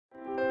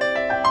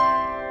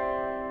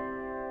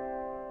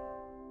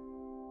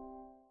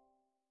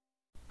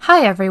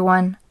Hi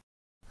everyone!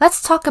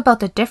 Let's talk about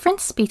the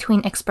difference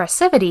between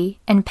expressivity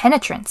and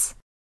penetrance.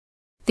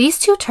 These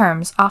two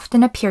terms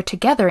often appear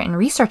together in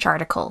research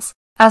articles,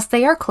 as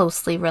they are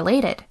closely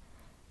related.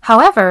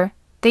 However,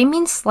 they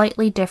mean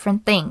slightly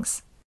different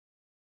things.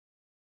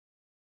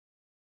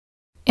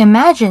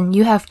 Imagine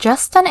you have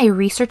just done a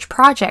research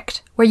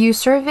project where you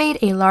surveyed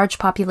a large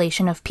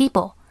population of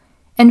people,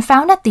 and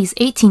found that these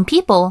 18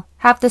 people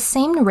have the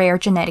same rare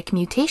genetic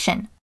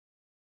mutation.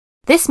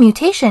 This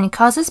mutation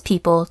causes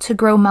people to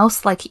grow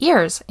mouse-like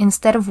ears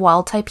instead of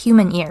wild-type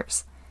human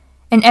ears,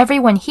 and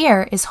everyone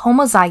here is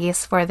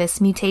homozygous for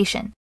this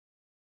mutation.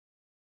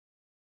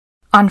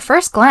 On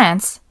first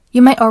glance,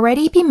 you might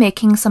already be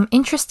making some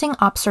interesting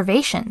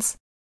observations.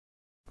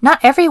 Not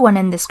everyone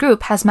in this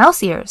group has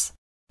mouse ears.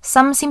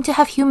 Some seem to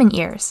have human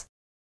ears.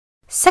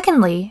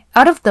 Secondly,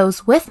 out of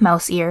those with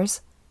mouse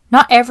ears,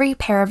 not every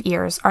pair of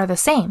ears are the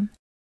same.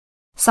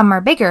 Some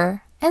are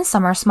bigger and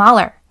some are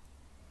smaller.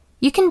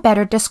 You can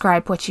better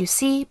describe what you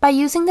see by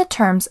using the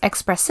terms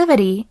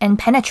expressivity and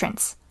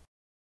penetrance.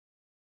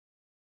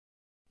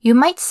 You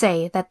might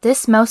say that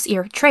this mouse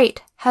ear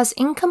trait has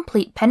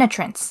incomplete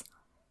penetrance.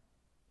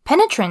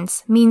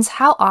 Penetrance means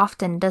how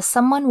often does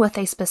someone with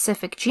a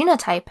specific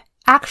genotype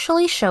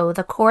actually show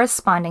the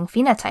corresponding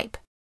phenotype.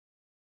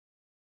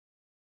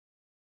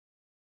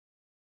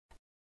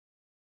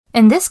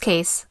 In this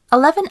case,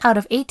 11 out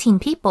of 18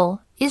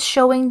 people is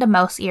showing the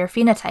mouse ear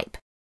phenotype.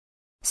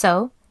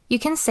 So, you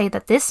can say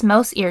that this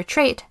mouse ear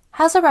trait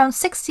has around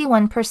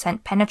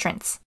 61%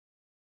 penetrance.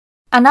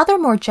 Another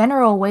more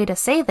general way to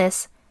say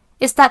this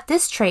is that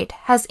this trait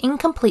has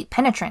incomplete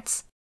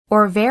penetrance,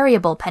 or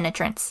variable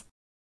penetrance.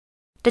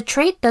 The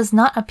trait does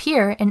not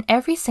appear in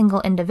every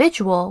single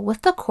individual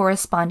with the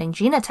corresponding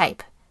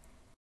genotype.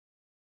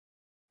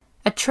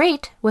 A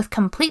trait with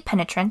complete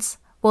penetrance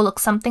will look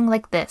something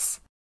like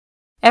this.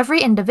 Every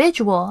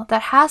individual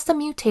that has the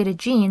mutated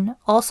gene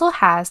also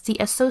has the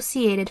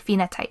associated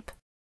phenotype.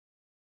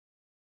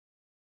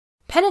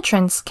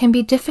 Penetrance can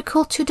be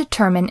difficult to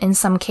determine in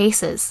some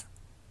cases.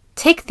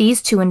 Take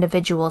these two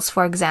individuals,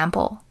 for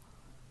example.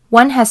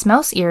 One has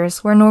mouse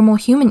ears where normal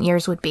human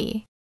ears would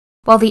be,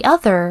 while the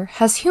other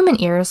has human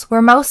ears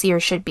where mouse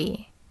ears should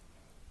be.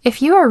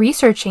 If you are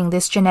researching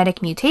this genetic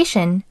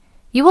mutation,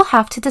 you will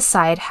have to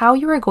decide how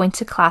you are going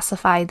to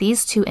classify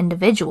these two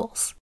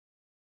individuals.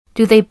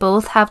 Do they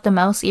both have the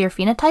mouse ear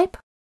phenotype?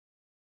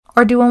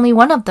 Or do only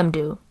one of them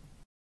do?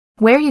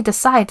 Where you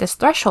decide this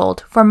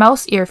threshold for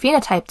mouse ear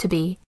phenotype to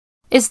be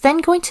is then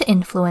going to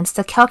influence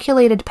the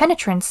calculated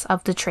penetrance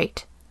of the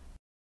trait.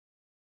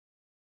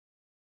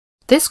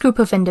 This group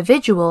of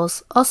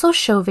individuals also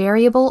show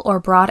variable or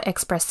broad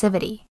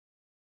expressivity.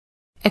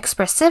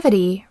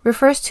 Expressivity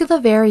refers to the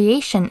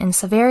variation in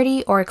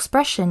severity or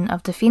expression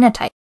of the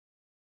phenotype.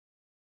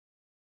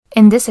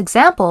 In this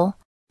example,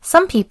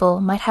 some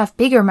people might have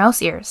bigger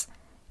mouse ears,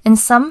 and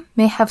some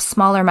may have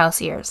smaller mouse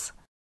ears.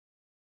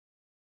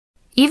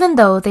 Even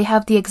though they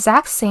have the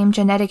exact same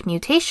genetic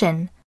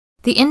mutation,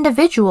 the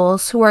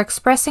individuals who are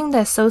expressing the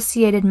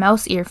associated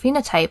mouse ear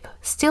phenotype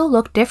still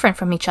look different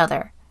from each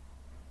other.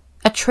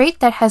 A trait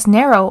that has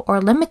narrow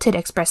or limited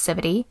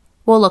expressivity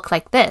will look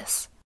like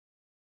this.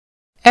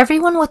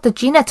 Everyone with the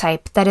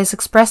genotype that is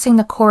expressing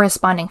the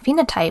corresponding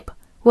phenotype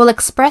will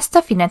express the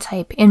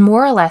phenotype in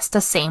more or less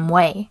the same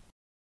way.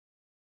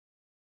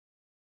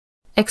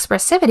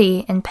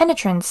 Expressivity and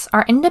penetrance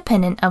are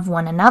independent of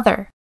one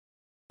another.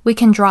 We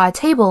can draw a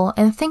table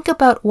and think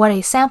about what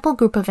a sample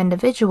group of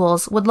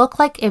individuals would look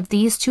like if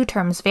these two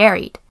terms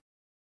varied.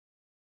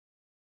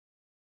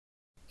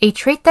 A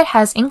trait that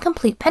has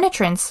incomplete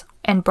penetrance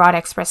and broad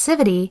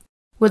expressivity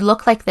would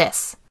look like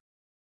this.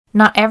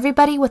 Not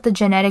everybody with the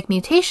genetic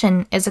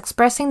mutation is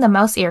expressing the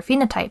mouse ear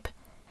phenotype,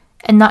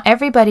 and not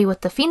everybody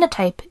with the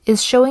phenotype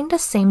is showing the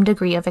same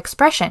degree of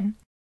expression.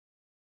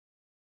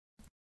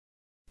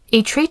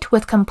 A trait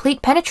with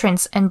complete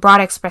penetrance and broad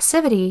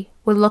expressivity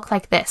would look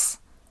like this.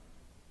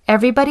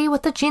 Everybody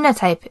with the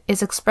genotype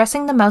is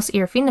expressing the mouse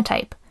ear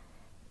phenotype,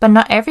 but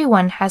not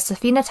everyone has the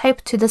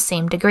phenotype to the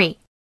same degree.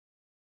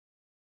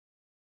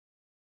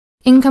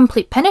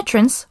 Incomplete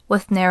penetrance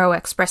with narrow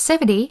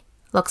expressivity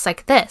looks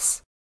like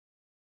this.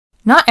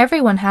 Not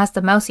everyone has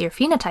the mouse ear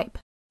phenotype,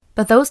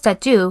 but those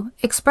that do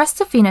express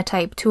the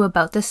phenotype to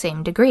about the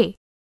same degree.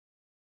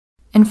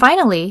 And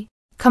finally,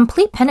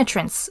 complete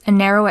penetrance and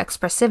narrow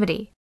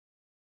expressivity.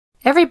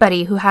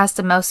 Everybody who has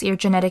the mouse ear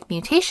genetic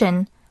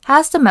mutation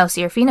has the mouse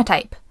ear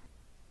phenotype,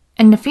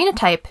 and the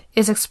phenotype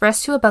is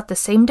expressed to about the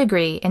same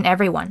degree in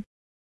everyone.